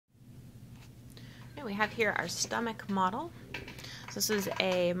Okay, we have here our stomach model. So this is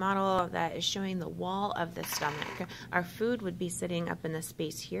a model that is showing the wall of the stomach. Our food would be sitting up in the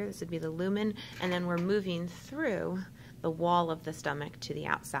space here. This would be the lumen, and then we're moving through the wall of the stomach to the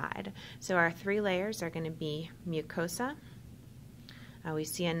outside. So our three layers are going to be mucosa. We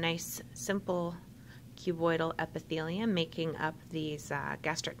see a nice simple cuboidal epithelium making up these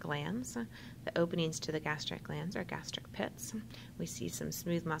gastric glands. The openings to the gastric glands are gastric pits. We see some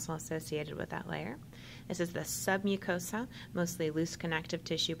smooth muscle associated with that layer. This is the submucosa, mostly loose connective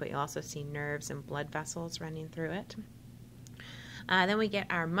tissue, but you also see nerves and blood vessels running through it. Then we get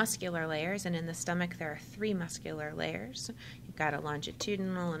our muscular layers, and in the stomach there are three muscular layers. You've got a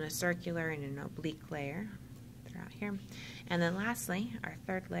longitudinal and a circular and an oblique layer throughout here. And then lastly, our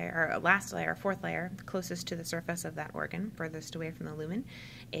fourth layer, closest to the surface of that organ, furthest away from the lumen,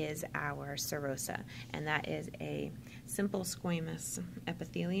 is our serosa. And that is a simple squamous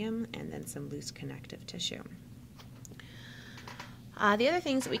epithelium and then some loose connective tissue. The other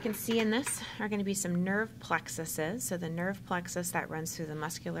things that we can see in this are going to be some nerve plexuses. So the nerve plexus that runs through the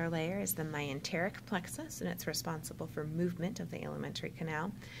muscular layer is the myenteric plexus, and it's responsible for movement of the alimentary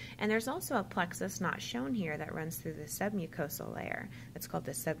canal. And there's also a plexus not shown here that runs through the submucosal layer. It's called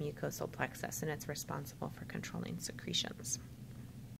the submucosal plexus, and it's responsible for controlling secretions.